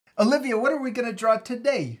Olivia, what are we going to draw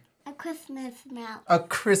today? A Christmas mouse. A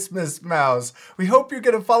Christmas mouse. We hope you're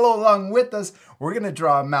going to follow along with us. We're going to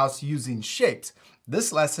draw a mouse using shapes.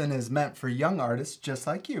 This lesson is meant for young artists just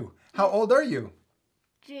like you. How old are you?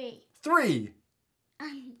 3. 3.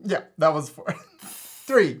 Yeah, that was 4.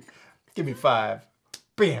 3. Give me 5.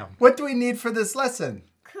 Bam. What do we need for this lesson?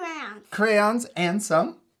 Crayons. Crayons and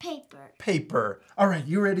some? Paper. All right,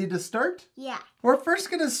 you ready to start? Yeah. We're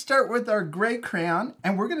first going to start with our gray crayon,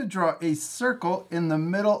 and we're going to draw a circle in the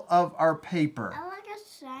middle of our paper. I like it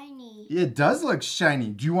shiny. It does look shiny.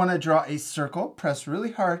 Do you want to draw a circle? Press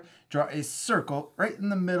really hard. Draw a circle right in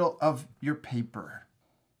the middle of your paper.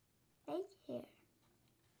 Right here.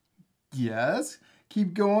 Yes.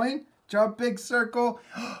 Keep going. Draw a big circle.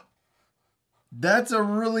 That's a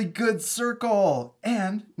really good circle.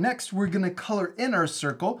 And next we're going to color in our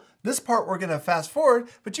circle. This part we're going to fast forward,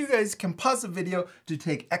 but you guys can pause the video to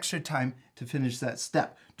take extra time to finish that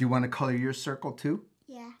step. Do you want to color your circle too?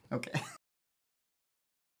 Yeah. Okay.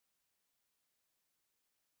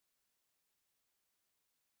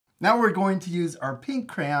 Now we're going to use our pink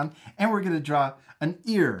crayon and we're going to draw an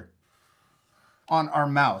ear on our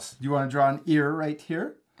mouse. Do you want to draw an ear right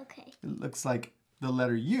here? Okay. It looks like the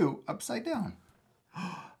letter U upside down.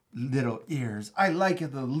 Little ears. I like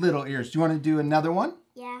it, the little ears. Do you want to do another one?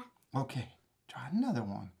 Yeah. Okay, draw another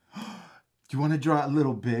one. Do you want to draw a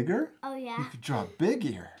little bigger? Oh, yeah. You could draw a big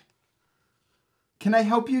ear. Can I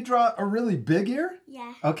help you draw a really big ear?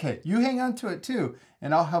 Yeah. Okay, you hang on to it too,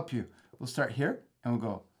 and I'll help you. We'll start here, and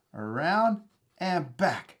we'll go around and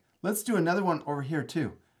back. Let's do another one over here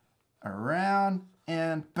too. Around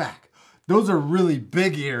and back. Those are really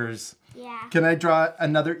big ears. Yeah. Can I draw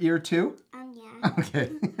another ear too? Yeah.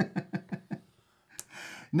 Okay.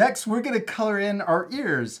 Next, we're going to color in our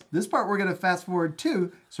ears. This part we're going to fast forward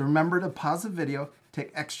too, so remember to pause the video, take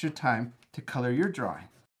extra time to color your drawing.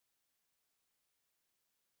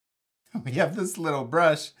 We have this little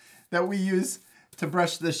brush that we use to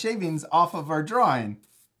brush the shavings off of our drawing.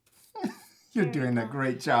 You're doing a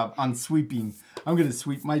great job on sweeping. I'm going to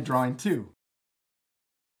sweep my drawing too.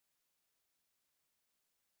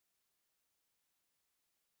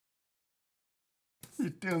 You're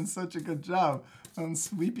doing such a good job on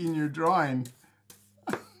sweeping your drawing.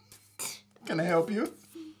 Can I help you?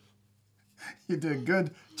 You did a good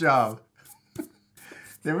job.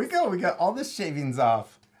 There we go. We got all the shavings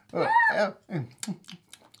off. Oh, yeah. No.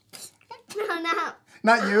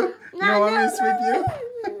 Not you? You don't want me to sweep you?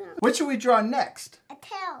 No. What should we draw next? A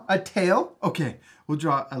tail. A tail? Okay. We'll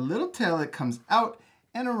draw a little tail that comes out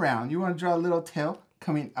and around. You want to draw a little tail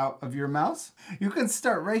coming out of your mouse? You can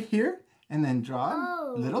start right here. And then draw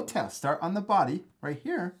a little tail. Start on the body right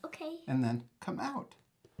here. Okay. And then come out.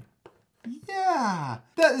 Yeah,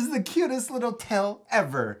 that is the cutest little tail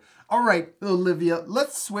ever. All right, Olivia,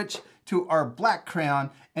 let's switch to our black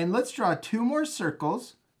crayon and let's draw 2 more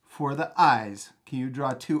circles for the eyes. Can you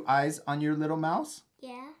draw 2 eyes on your little mouse?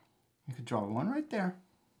 Yeah. You could draw one right there.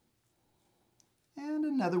 And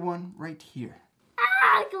another one right here.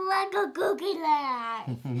 Like a googly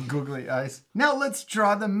eye. Googly eyes. Now let's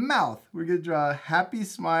draw the mouth. We're going to draw a happy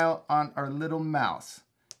smile on our little mouse.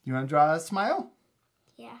 You want to draw a smile?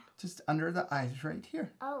 Yeah. Just under the eyes right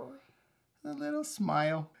here. Oh. A little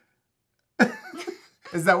smile.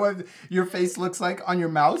 Is that what your face looks like on your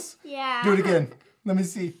mouse? Yeah. Do it again. Let me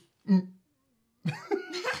see.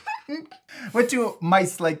 What do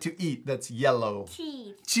mice like to eat that's yellow?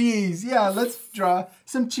 Cheese. Cheese. Yeah, let's draw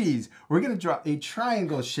some cheese. We're going to draw a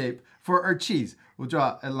triangle shape for our cheese. We'll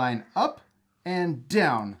draw a line up and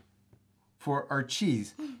down for our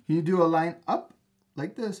cheese. Can you do a line up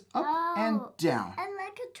like this? Up and down. I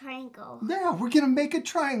like a triangle. Yeah, we're going to make a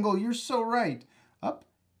triangle. You're so right. Up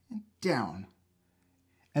and down.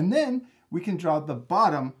 And then we can draw the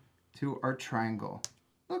bottom to our triangle.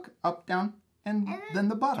 Look, up, down, and then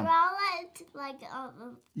the bottom. Draw it like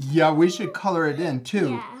Yeah, we should color it in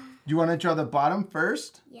too. Yeah. You want to draw the bottom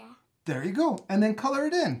first? Yeah. There you go. And then color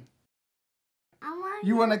it in. I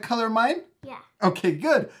You want to color mine? Yeah. Okay,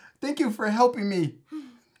 good. Thank you for helping me.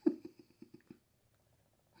 I'm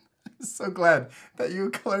so glad that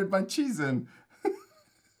you colored my cheese in.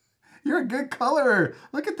 You're a good colorer.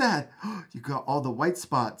 Look at that. You got all the white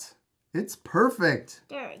spots. It's perfect.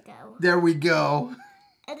 There we go. There we go.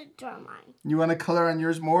 I did draw mine. You want to color on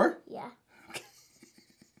yours more? Yeah. Okay.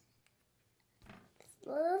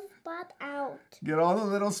 Little spot out. Get all the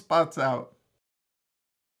little spots out.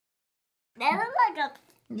 That looks like a...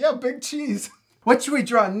 Yeah, big cheese. What should we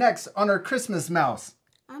draw next on our Christmas mouse?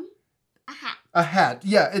 A hat. A hat.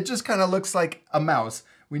 Yeah, it just kind of looks like a mouse.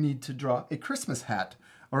 We need to draw a Christmas hat.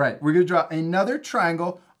 All right, we're going to draw another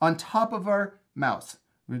triangle on top of our mouse.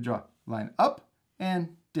 We draw a line up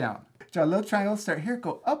and down. Draw a little triangle, start here,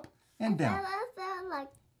 go up and down. That like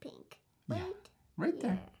pink. Yeah, Right? right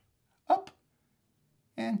there. Up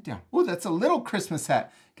and down. Oh, that's a little Christmas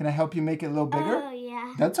hat. Can I help you make it a little bigger? Oh,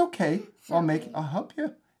 yeah. That's okay. I'll help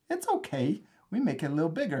you. It's okay. We make it a little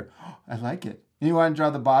bigger. Oh, I like it. And you want to draw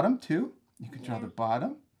the bottom too? You can draw the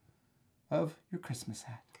bottom of your Christmas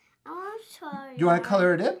hat. I want to try. You want to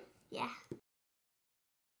color it in? Yeah.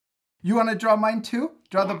 You want to draw mine too?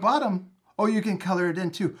 Draw the bottom. Oh, you can color it in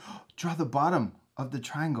too. Draw the bottom of the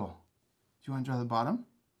triangle. Do you want to draw the bottom?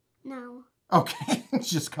 No. Okay,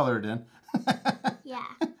 just color it in. Yeah.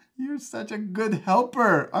 You're such a good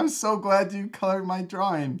helper. I'm so glad you colored my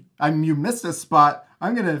drawing. You missed a spot.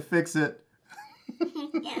 I'm going to fix it.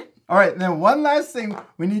 Yeah. All right, and then one last thing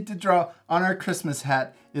we need to draw on our Christmas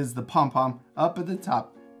hat is the pom-pom up at the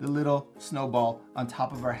top, the little snowball on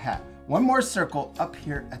top of our hat. One more circle up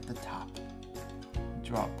here at the top.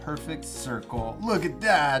 Draw a perfect circle. Look at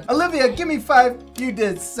that. Olivia, give me 5. You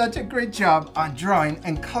did such a great job on drawing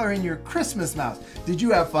and coloring your Christmas mouse. Did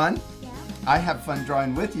you have fun? Yeah. I have fun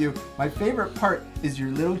drawing with you. My favorite part is your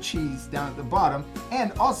little cheese down at the bottom.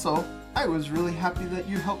 And also, I was really happy that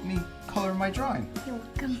you helped me color my drawing. You're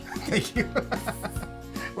welcome. Thank you.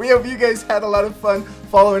 We hope you guys had a lot of fun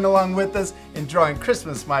following along with us in drawing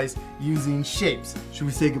Christmas mice using shapes. Should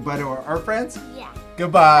we say goodbye to our friends? Yeah.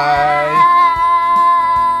 Goodbye. Bye.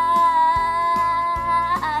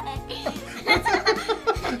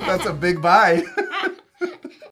 That's a big bye.